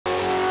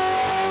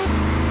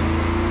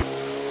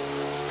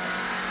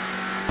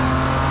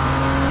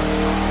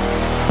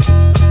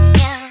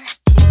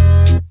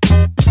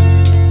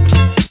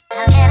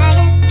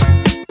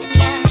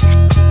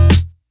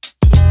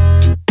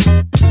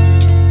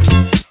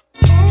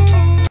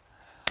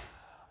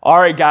All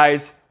right,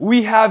 guys,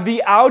 we have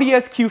the Audi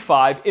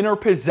SQ5 in our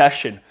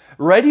possession,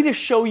 ready to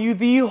show you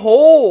the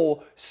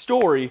whole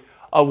story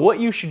of what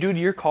you should do to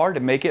your car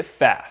to make it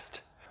fast.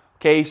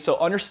 Okay, so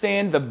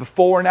understand the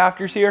before and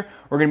afters here.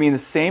 We're gonna be in the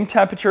same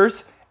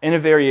temperatures, and a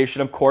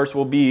variation, of course,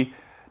 will be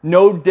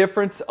no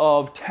difference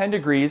of 10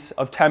 degrees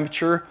of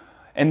temperature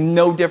and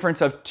no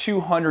difference of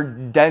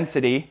 200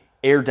 density,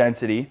 air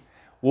density,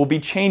 will be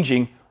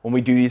changing when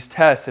we do these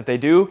tests. If they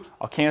do,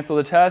 I'll cancel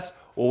the test.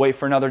 We'll wait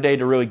for another day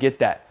to really get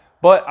that.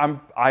 But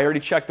I already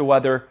checked the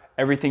weather.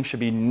 Everything should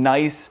be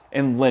nice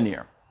and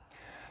linear.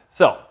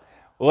 So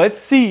let's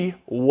see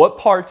what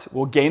parts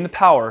will gain the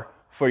power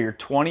for your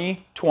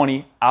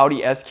 2020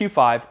 Audi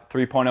SQ5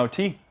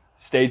 3.0T.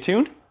 Stay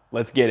tuned.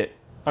 Let's get it.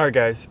 All right,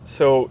 guys.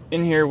 So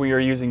in here we are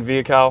using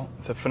Vehicle.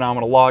 It's a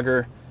phenomenal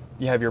logger.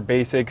 You have your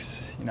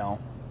basics, you know,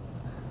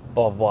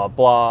 blah, blah,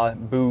 blah,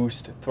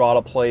 boost,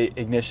 throttle plate,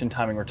 ignition,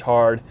 timing,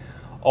 retard,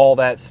 all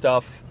that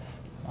stuff.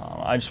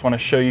 I just want to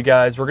show you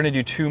guys. We're going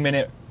to do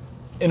 2-minute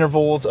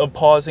intervals of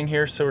pausing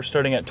here, so we're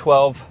starting at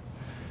 12.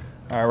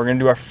 All right, we're gonna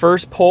do our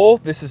first pull.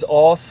 This is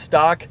all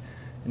stock,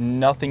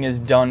 nothing is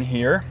done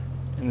here.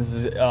 And this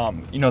is,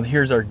 you know,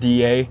 here's our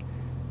DA.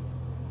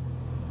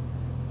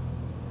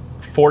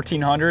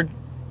 1400,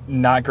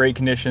 not great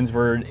conditions.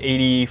 We're in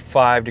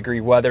 85-degree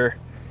weather.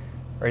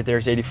 Right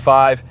there's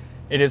 85.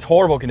 It is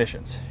horrible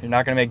conditions. You're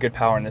not gonna make good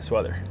power in this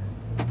weather.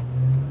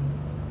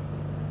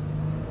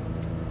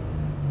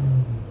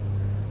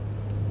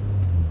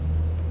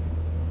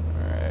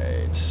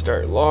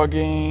 Start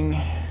logging.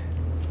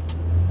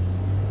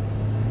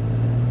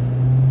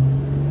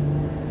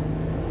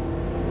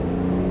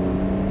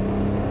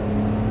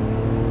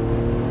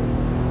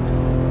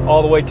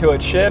 All the way till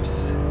it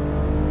shifts.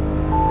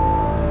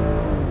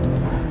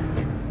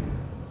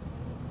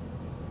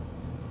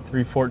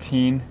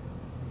 314,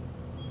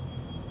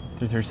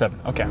 337,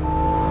 okay.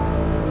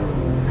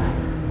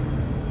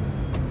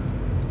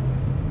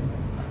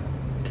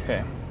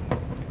 Okay.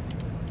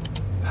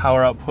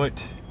 Power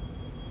output.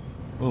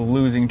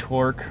 Losing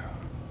torque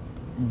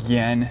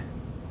again.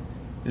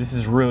 This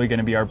is really going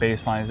to be our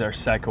baseline, is our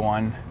second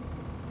one.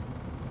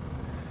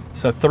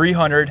 So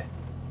 300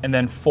 and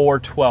then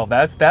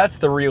 412. That's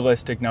the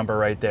realistic number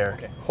right there.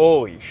 Okay.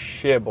 Holy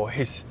shit,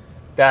 boys,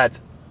 that's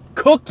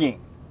cooking.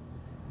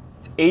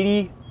 It's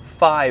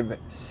 85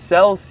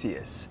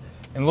 Celsius,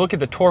 and look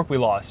at the torque we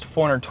lost.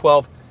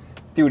 412.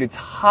 Dude, it's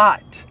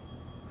hot.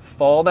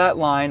 Follow that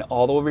line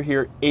all the way over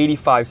here.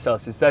 85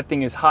 Celsius. That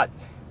thing is hot.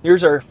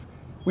 Here's our.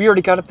 We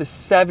already got up to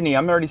 70.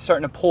 I'm already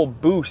starting to pull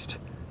boost.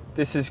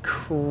 This is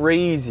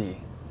crazy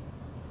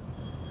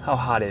how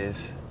hot it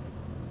is.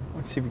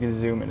 Let's see if we can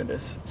zoom into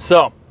this.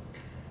 So,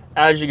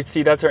 as you can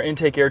see, that's our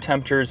intake air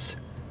temperatures.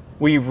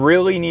 We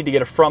really need to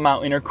get a front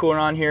mount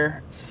intercooler on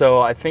here.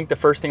 So I think the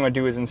first thing I'm gonna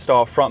do is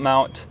install a front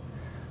mount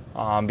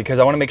because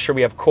I wanna make sure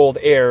we have cold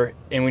air,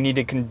 and we need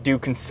to do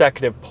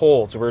consecutive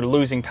pulls. We're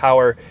losing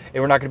power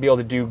and we're not gonna be able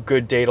to do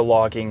good data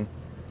logging,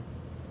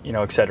 you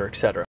know, et cetera, et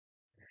cetera.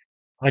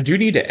 I do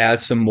need to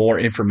add some more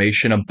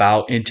information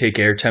about intake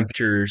air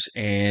temperatures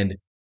and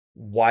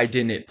why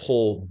didn't it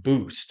pull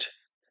boost.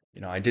 You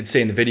know, I did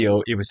say in the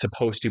video it was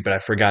supposed to, but I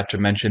forgot to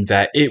mention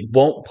that it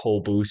won't pull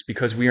boost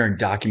because we are in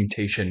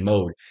documentation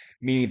mode,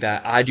 meaning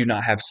that I do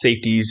not have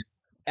safeties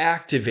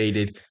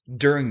activated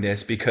during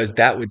this because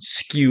that would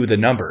skew the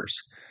numbers.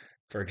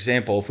 For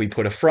example, if we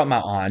put a front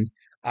mount on,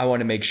 I want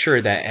to make sure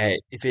that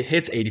if it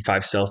hits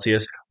 85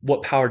 Celsius,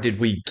 what power did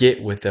we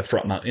get with the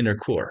front mount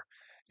intercooler?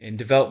 In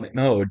development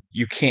mode,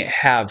 you can't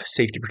have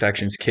safety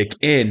protections kick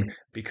in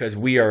because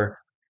we are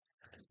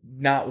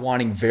not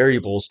wanting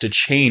variables to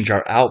change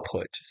our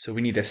output. So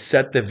we need to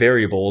set the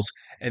variables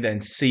and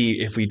then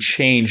see if we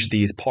change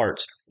these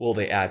parts, will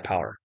they add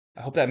power?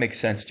 I hope that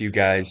makes sense to you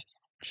guys,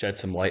 shed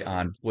some light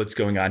on what's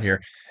going on here.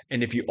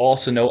 And if you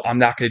also know, I'm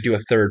not going to do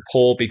a third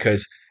pull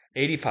because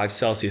 85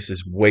 Celsius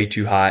is way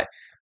too hot.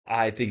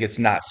 I think it's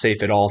not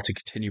safe at all to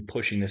continue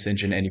pushing this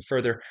engine any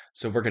further.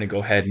 So we're going to go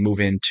ahead and move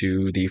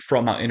into the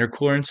front mount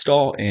intercooler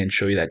install and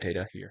show you that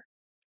data here.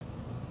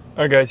 All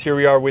right, guys, here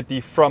we are with the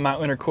front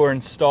mount intercooler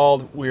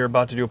installed. We are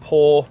about to do a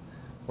pull.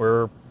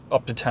 We're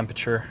up to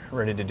temperature,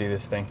 ready to do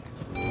this thing.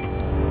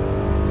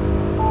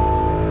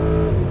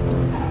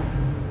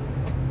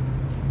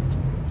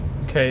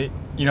 Okay,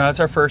 you know, that's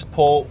our first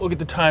pull. Look at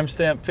the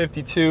timestamp,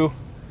 52.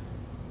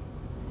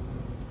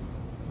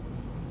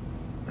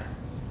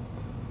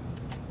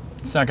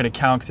 It's not going to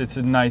count because it's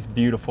a nice,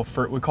 beautiful,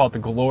 we call it the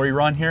glory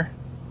run here.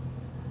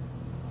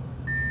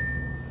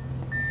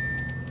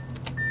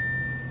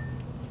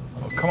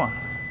 Oh, come on.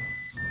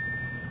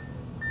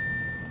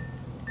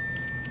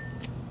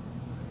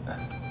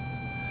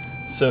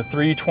 So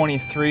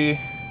 323,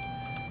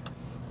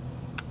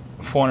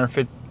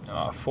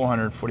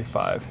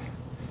 445.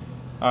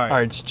 All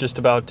right, it's just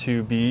about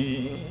to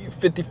be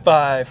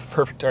 55.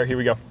 Perfect. All right, here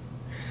we go.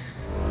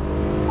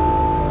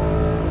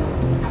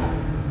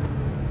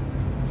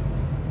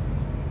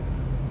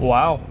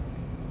 Wow.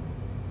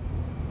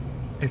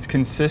 It's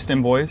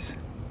consistent, boys.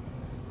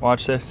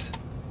 Watch this.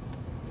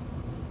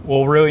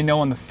 We'll really know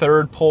on the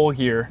third pull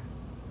here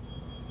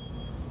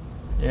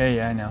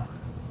Yeah, I know.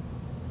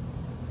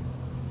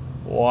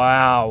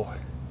 Wow.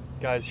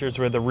 Guys, here's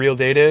where the real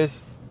data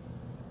is.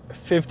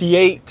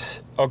 58.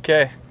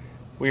 Okay.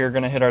 We are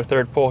going to hit our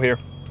third pull here.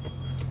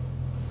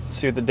 Let's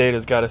see what the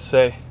data's got to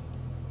say.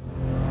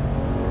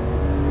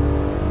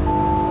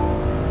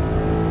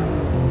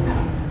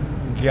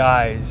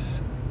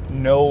 Guys,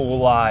 no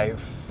lie.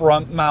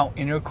 Front mount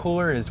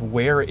intercooler is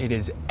where it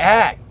is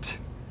at.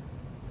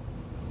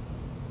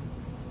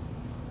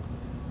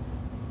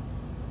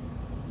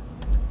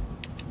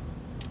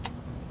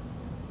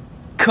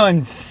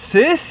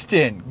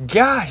 Consistent.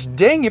 Gosh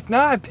dang, if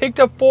not, I picked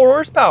up 4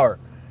 horsepower.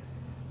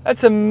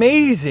 That's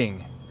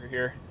amazing.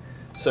 Here.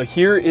 So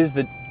here is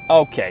the,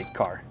 okay,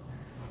 car.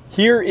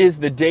 Here is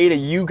the data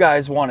you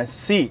guys want to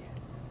see.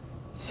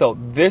 So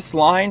this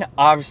line,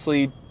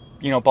 obviously,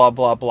 you know, blah,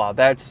 blah, blah.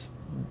 That's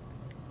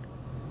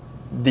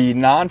the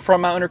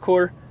non-front mount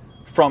intercooler,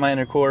 front mount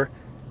intercooler.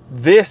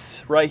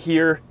 This right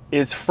here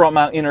is front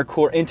mount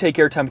intercooler intake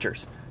air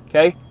temperatures,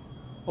 okay?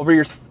 Over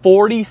here is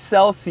 40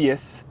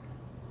 Celsius.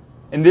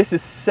 And this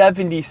is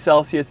 70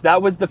 Celsius.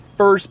 That was the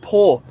first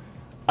pull.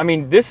 I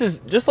mean, this is,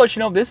 just to let you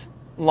know, this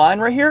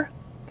line right here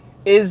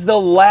is the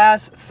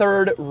last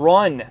third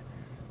run.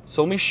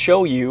 So let me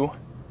show you.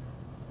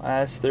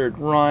 Last third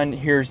run.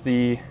 Here's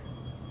the,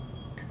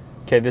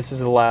 okay, this is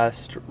the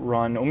last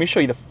run. Let me show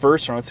you the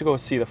first run. Let's go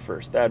see the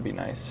first. That'd be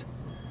nice.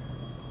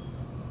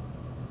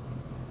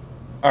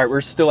 All right,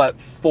 we're still at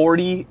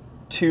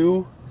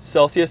 42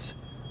 Celsius.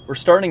 We're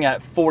starting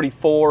at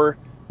 44.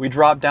 We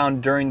dropped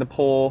down during the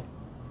pull.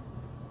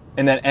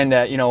 And then end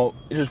at, you know,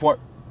 it just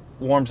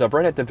warms up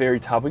right at the very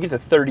top. We get to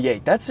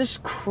 38. That's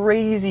just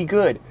crazy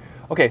good.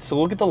 Okay, so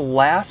look at the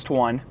last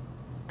one.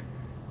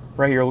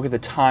 Right here, look at the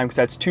time, because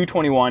that's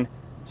 2:21.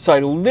 So I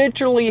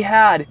literally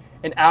had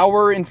an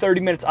hour and 30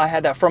 minutes. I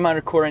had that front mount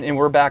intercooler, and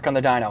we're back on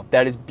the dyno.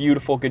 That is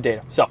beautiful, good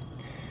data. So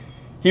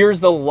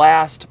here's the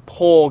last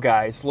pull,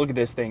 guys. Look at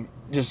this thing.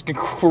 Just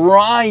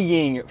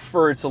crying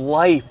for its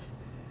life.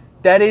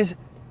 That is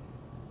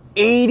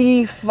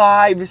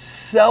 85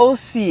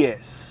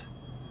 Celsius.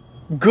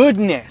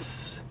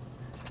 Goodness,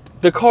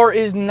 the car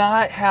is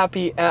not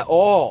happy at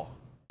all.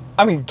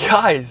 I mean,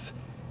 guys,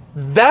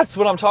 that's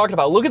what I'm talking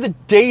about. Look at the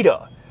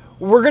data.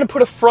 We're gonna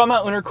put a front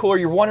mount intercooler.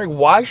 You're wondering,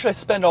 why should I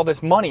spend all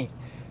this money?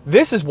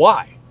 This is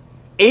why.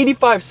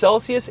 85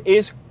 Celsius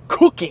is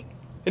cooking.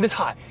 It is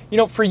hot. You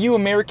know, for you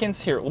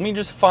Americans, here, let me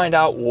just find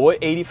out what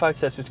 85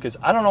 Celsius, because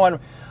I don't know,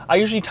 I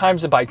usually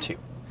times it by 2.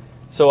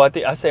 So I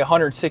say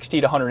 160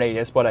 to 180,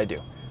 that's what I do.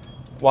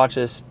 Watch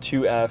this,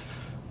 2F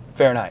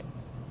Fahrenheit.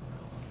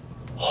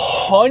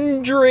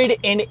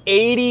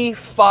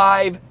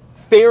 185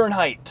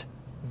 Fahrenheit.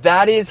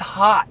 That is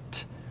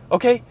hot.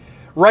 Okay,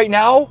 right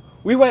now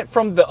we went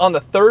from on the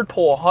third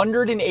pull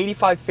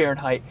 185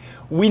 Fahrenheit.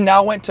 We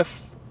now went to,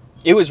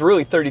 it was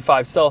really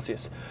 35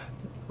 Celsius.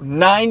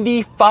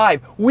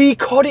 95. We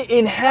cut it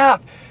in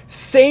half.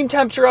 Same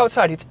temperature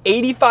outside. It's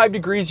 85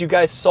 degrees. You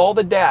guys saw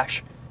the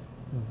dash.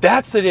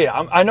 That's the data.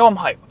 I know I'm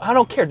hyped. I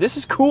don't care. This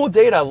is cool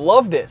data. I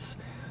love this.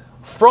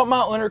 Front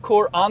mount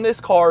intercooler on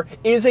this car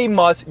is a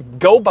must.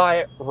 Go buy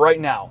it right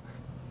now.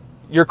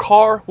 Your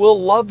car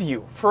will love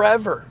you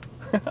forever.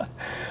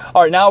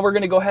 All right, now we're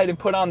gonna go ahead and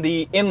put on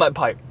the inlet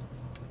pipe.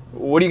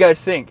 What do you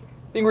guys think?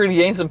 Think we're gonna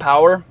gain some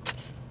power?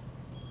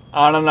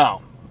 I don't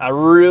know. I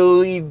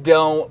really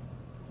don't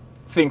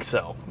think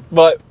so.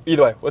 But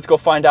either way, let's go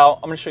find out.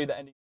 I'm gonna show you the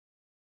ending.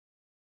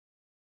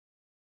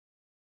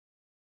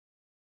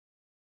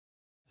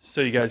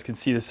 So you guys can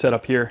see the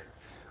setup here.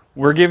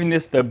 We're giving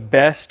this the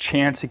best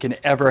chance it can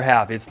ever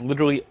have. It's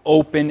literally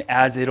open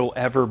as it'll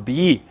ever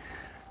be.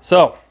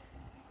 So,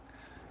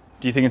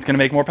 do you think it's gonna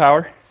make more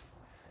power?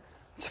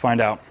 Let's find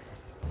out.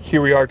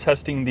 Here we are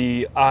testing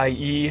the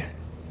IE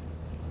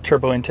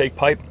turbo intake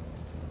pipe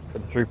for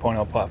the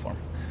 3.0 platform.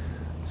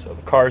 So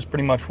the car is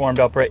pretty much warmed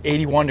up. We're at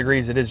 81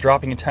 degrees. It is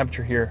dropping in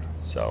temperature here.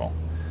 So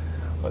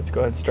let's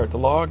go ahead and start the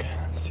log.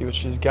 See what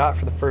she's got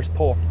for the first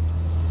pull.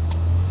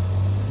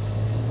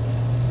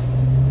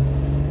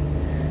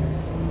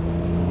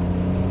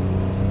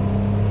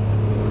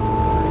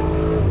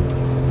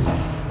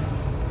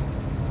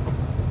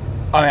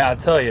 I mean, I'll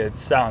tell you, it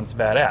sounds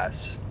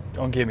badass.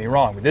 Don't get me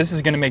wrong, but this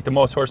is gonna make the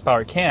most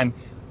horsepower it can.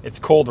 It's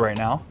cold right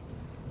now.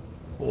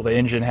 Well, the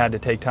engine had to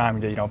take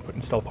time to, you know,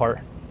 install a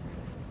part.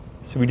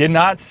 So we did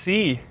not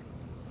see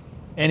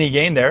any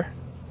gain there.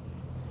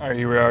 All right,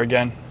 here we are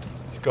again.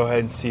 Let's go ahead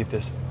and see if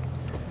this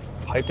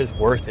pipe is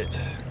worth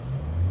it.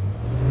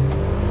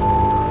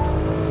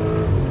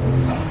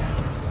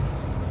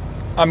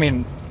 I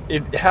mean,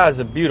 it has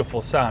a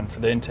beautiful sound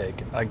for the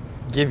intake. I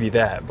give you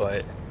that,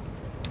 but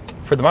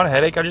for the amount of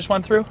headache I just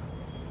went through,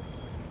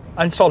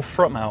 I installed a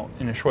front mount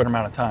in a short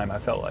amount of time, I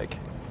felt like.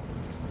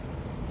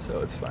 So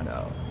let's find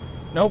out.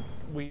 Nope.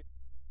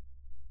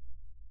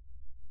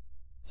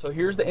 So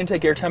here's the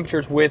intake air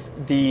temperatures with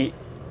the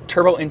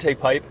turbo intake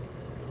pipe.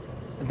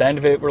 At the end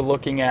of it, we're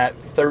looking at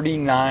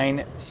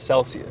 39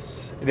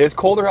 Celsius. It is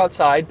colder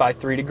outside by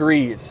 3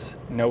 degrees.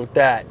 Note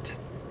that.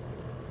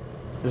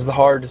 This is the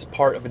hardest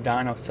part of a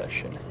dyno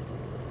session.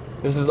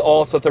 This is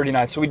also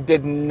 39. So we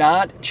did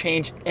not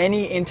change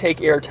any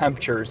intake air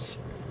temperatures.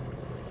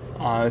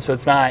 So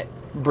it's not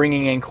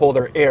bringing in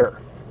colder air,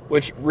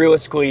 which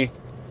realistically,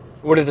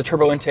 what is a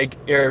turbo intake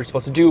air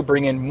supposed to do?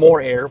 Bring in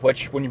more air,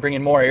 which when you bring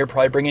in more air,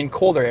 probably bring in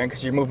colder air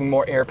because you're moving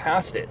more air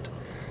past it.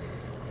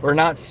 We're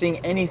not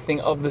seeing anything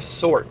of the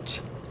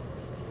sort.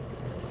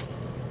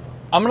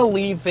 I'm gonna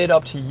leave it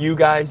up to you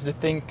guys to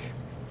think,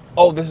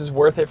 oh, this is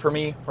worth it for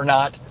me or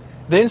not.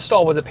 The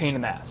install was a pain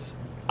in the ass.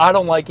 I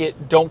don't like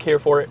it, don't care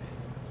for it.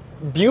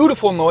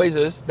 Beautiful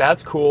noises,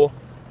 that's cool,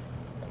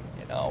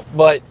 you know,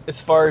 but as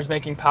far as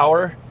making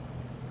power,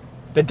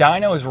 the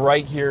dyno is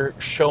right here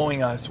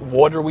showing us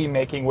what are we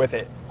making with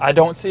it. I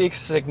don't see a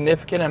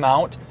significant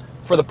amount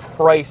for the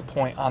price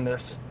point on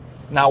this.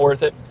 Not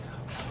worth it.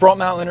 Front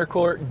mount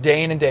intercooler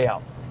day in and day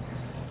out.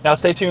 Now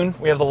stay tuned,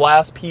 we have the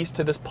last piece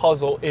to this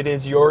puzzle. It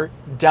is your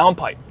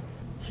downpipe.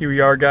 Here we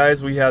are,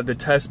 guys. We have the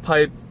test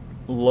pipe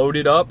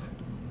loaded up,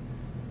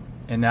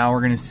 and now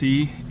we're gonna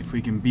see if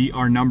we can beat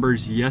our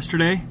numbers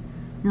yesterday.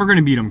 We're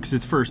gonna beat them because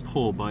it's first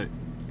pull, but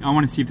I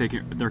wanna see if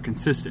they're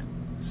consistent.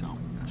 So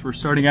that's where we're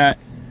starting at.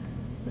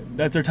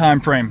 That's our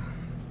time frame.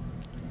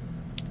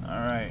 All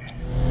right.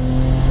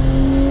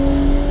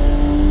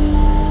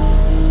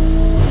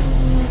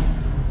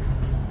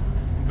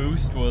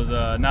 Boost was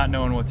not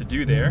knowing what to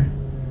do there.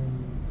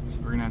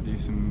 So we're gonna have to do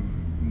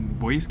some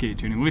wastegate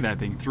tuning. Look at that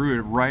thing, threw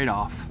it right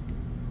off.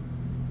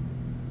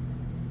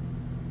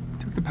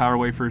 Took the power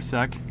away for a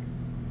sec.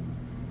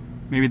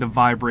 Maybe the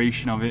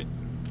vibration of it.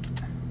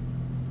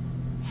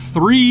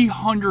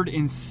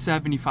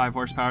 375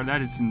 horsepower,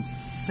 that is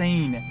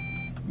insane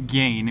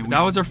gain.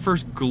 That was our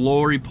first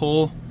glory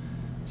pull.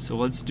 So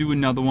let's do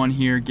another one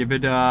here. Give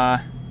it,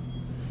 it's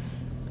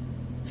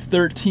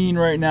 13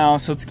 right now,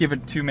 so let's give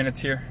it 2 minutes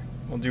here.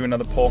 We'll do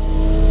another pull.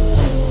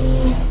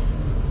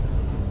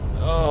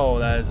 Oh,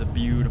 that is a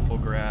beautiful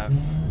graph.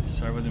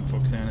 Sorry, I wasn't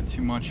focusing on it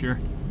too much here.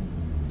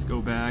 Let's go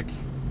back.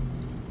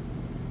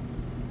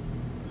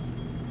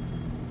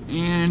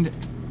 And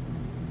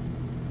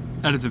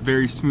that is a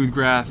very smooth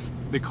graph.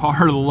 The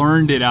car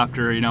learned it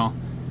after, you know,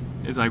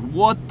 it's like,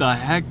 what the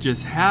heck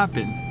just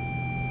happened?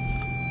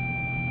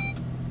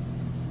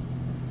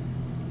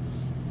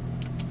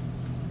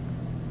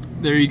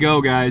 There you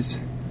go, guys.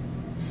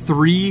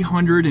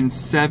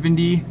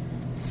 370,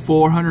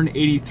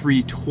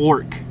 483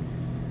 torque.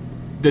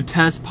 The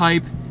test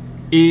pipe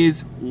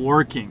is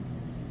working.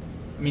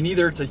 I mean,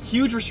 either it's a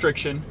huge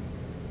restriction,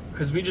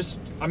 because we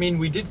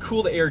did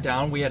cool the air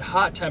down. We had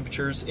hot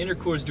temperatures.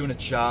 Intercooler's doing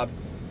its job.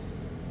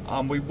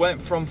 We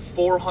went from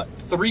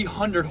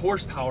 300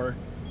 horsepower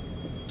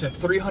to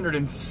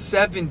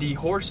 370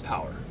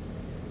 horsepower.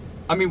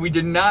 I mean, we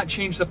did not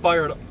change the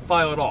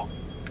file at all.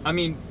 I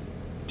mean,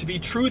 to be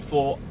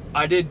truthful,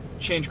 I did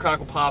change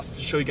crackle pops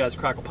to show you guys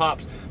crackle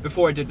pops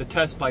before I did the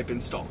test pipe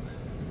install,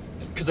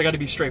 because I got to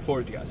be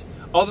straightforward with you guys.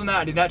 Other than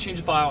that, I did not change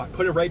the file. I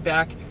put it right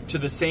back to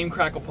the same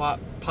crackle pop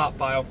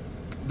file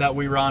that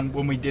we were on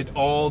when we did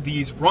all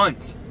these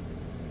runs.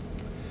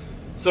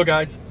 So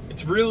guys,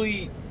 it's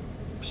really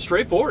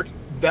straightforward.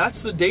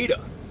 That's the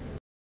data.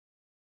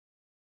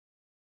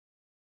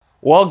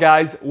 Well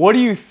guys, what do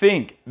you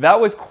think? That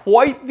was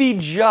quite the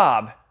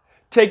job,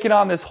 taking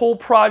on this whole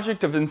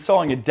project of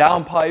installing a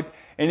downpipe,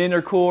 an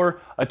intercooler,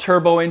 a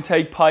turbo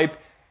intake pipe,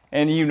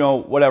 and you know,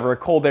 whatever, a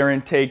cold air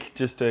intake,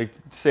 just to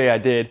say I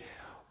did.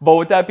 But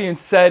with that being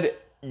said,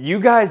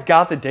 you guys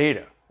got the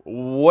data.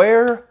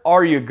 Where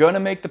are you gonna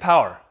make the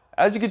power?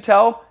 As you can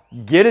tell,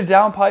 get a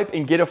downpipe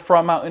and get a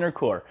front mount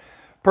intercooler.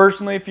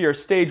 Personally, if you're a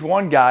stage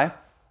 1 guy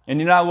and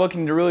you're not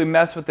looking to really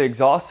mess with the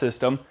exhaust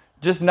system,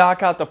 just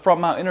knock out the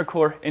front mount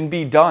intercooler and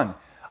be done.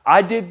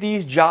 I did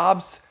these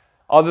jobs,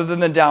 other than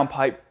the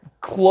downpipe,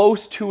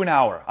 close to an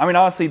hour. I mean,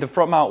 honestly, the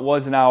front mount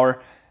was an hour.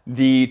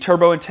 The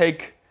turbo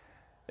intake,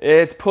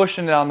 it's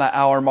pushing it on that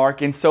hour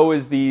mark, and so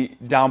is the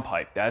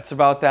downpipe. That's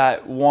about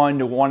that 1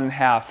 to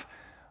 1.5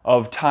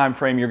 of time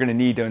frame you're gonna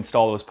need to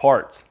install those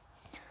parts.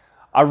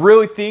 I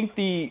really think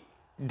the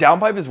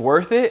downpipe is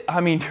worth it.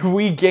 I mean,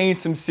 we gained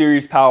some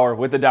serious power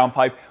with the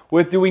downpipe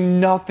with doing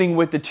nothing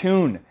with the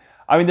tune.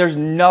 I mean, there's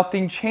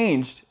nothing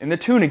changed in the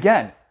tune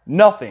again,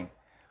 nothing.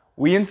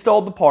 We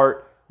installed the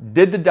part,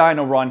 did the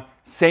dyno run,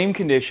 same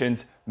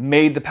conditions,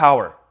 made the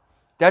power.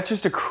 That's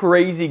just a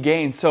crazy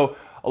gain. So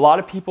a lot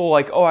of people are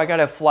like, oh, I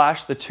gotta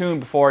flash the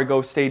tune before I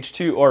go stage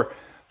 2, or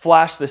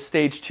flash the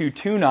stage 2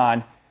 tune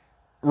on.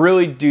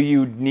 Really, do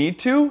you need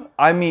to?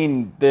 I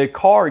mean, the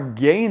car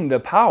gained the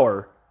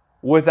power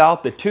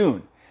without the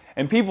tune.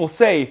 And people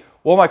say,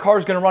 well, my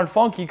car's gonna run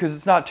funky because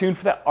it's not tuned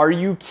for that. Are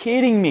you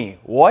kidding me?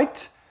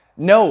 What?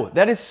 No,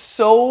 that is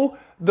so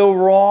the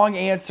wrong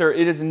answer.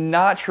 It is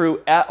not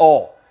true at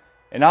all.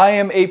 And I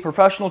am a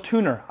professional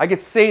tuner. I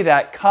could say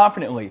that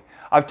confidently.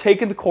 I've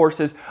taken the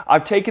courses,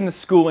 I've taken the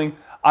schooling.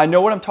 I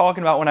know what I'm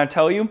talking about when I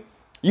tell you,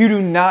 you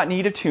do not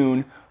need a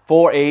tune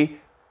for a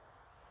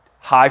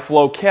high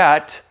flow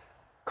cat,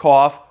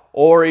 cough,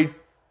 or a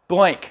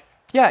blank.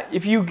 Yeah,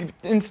 if you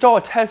install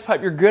a test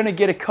pipe, you're gonna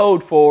get a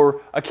code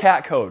for a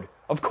cat code.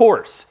 Of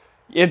course,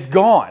 it's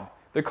gone.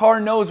 The car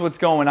knows what's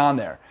going on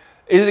there.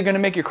 Is it gonna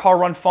make your car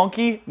run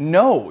funky?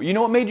 No. You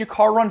know what made your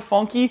car run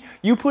funky?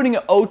 You putting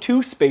an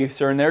O2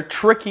 spacer in there,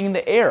 tricking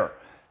the air.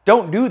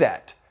 Don't do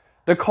that.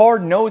 The car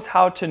knows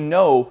how to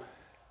know,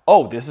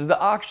 oh, this is the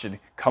oxygen.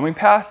 Coming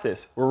past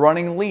this, we're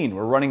running lean,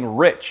 we're running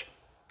rich.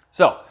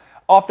 So,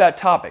 off that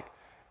topic,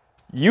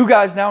 you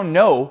guys now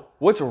know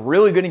what's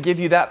really gonna give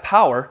you that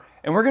power,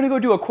 and we're gonna go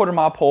do a 1/4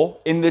 mile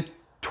pull in the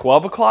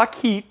 12 o'clock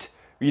heat.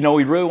 You know,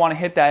 we really wanna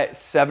hit that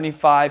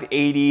 75,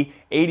 80,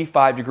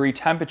 85 degree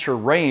temperature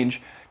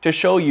range to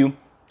show you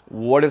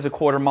what is a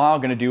 1/4 mile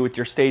gonna do with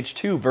your stage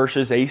 2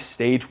 versus a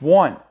stage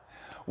 1.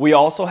 We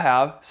also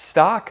have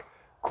stock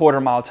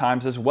 1/4 mile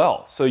times as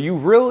well. So you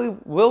really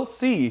will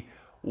see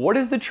what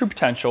is the true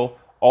potential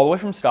all the way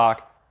from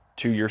stock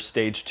to your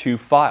stage 2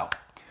 file.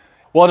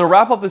 Well, to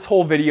wrap up this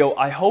whole video,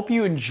 I hope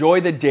you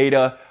enjoy the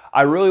data.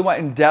 I really went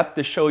in depth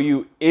to show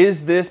you,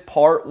 is this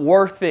part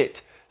worth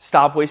it?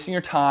 Stop wasting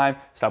your time,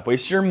 stop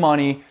wasting your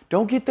money.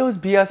 Don't get those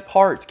BS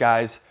parts,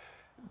 guys.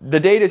 The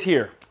data's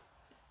here.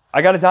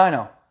 I got a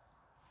dyno.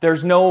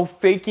 There's no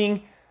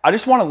faking. I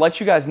just want to let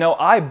you guys know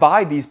I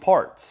buy these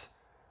parts.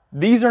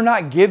 These are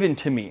not given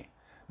to me.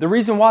 The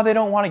reason why they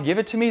don't want to give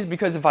it to me is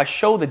because if I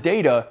show the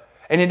data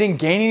and it didn't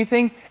gain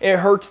anything, it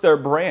hurts their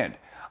brand.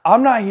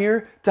 I'm not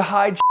here to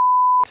hide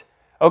shit,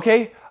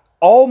 okay?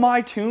 All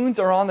my tunes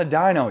are on the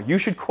dyno. You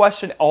should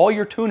question all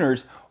your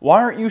tuners.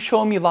 Why aren't you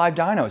showing me live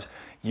dynos?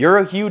 You're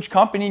a huge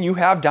company and you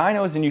have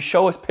dynos and you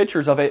show us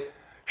pictures of it.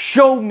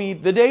 Show me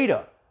the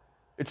data.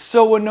 It's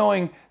so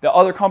annoying that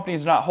other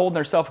companies are not holding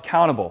themselves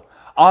accountable.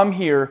 I'm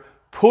here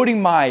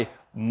putting my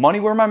money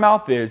where my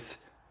mouth is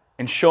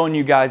and showing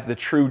you guys the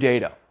true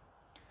data.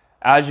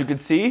 As you can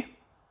see,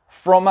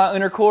 front mount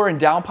intercooler and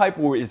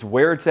downpipe is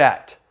where it's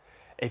at.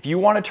 If you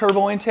want a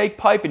turbo intake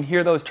pipe and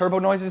hear those turbo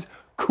noises,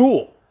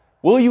 cool.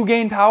 Will you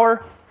gain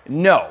power?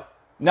 No,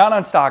 not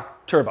on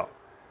stock turbo.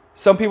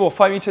 Some people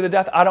fight me to the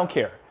death, I don't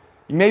care.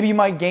 Maybe you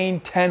might gain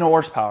 10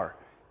 horsepower.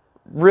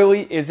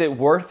 Really, is it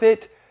worth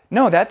it?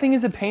 No, that thing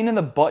is a pain in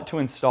the butt to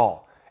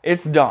install.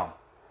 It's dumb,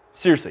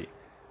 seriously.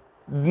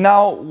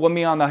 Now, let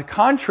me on the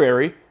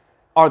contrary,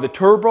 are the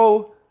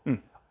turbo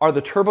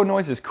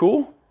noises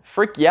cool?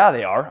 Frick yeah,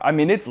 they are. I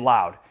mean, it's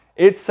loud.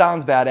 It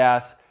sounds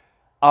badass.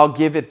 I'll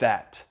give it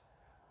that.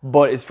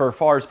 But as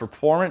far as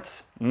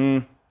performance,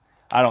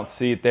 I don't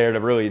see it there to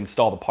really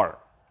install the part.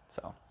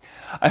 So,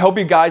 I hope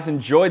you guys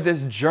enjoyed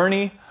this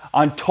journey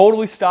on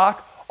totally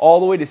stock all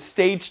the way to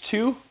stage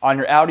 2 on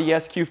your Audi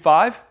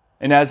SQ5.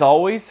 And as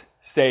always,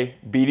 stay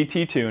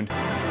BDT tuned.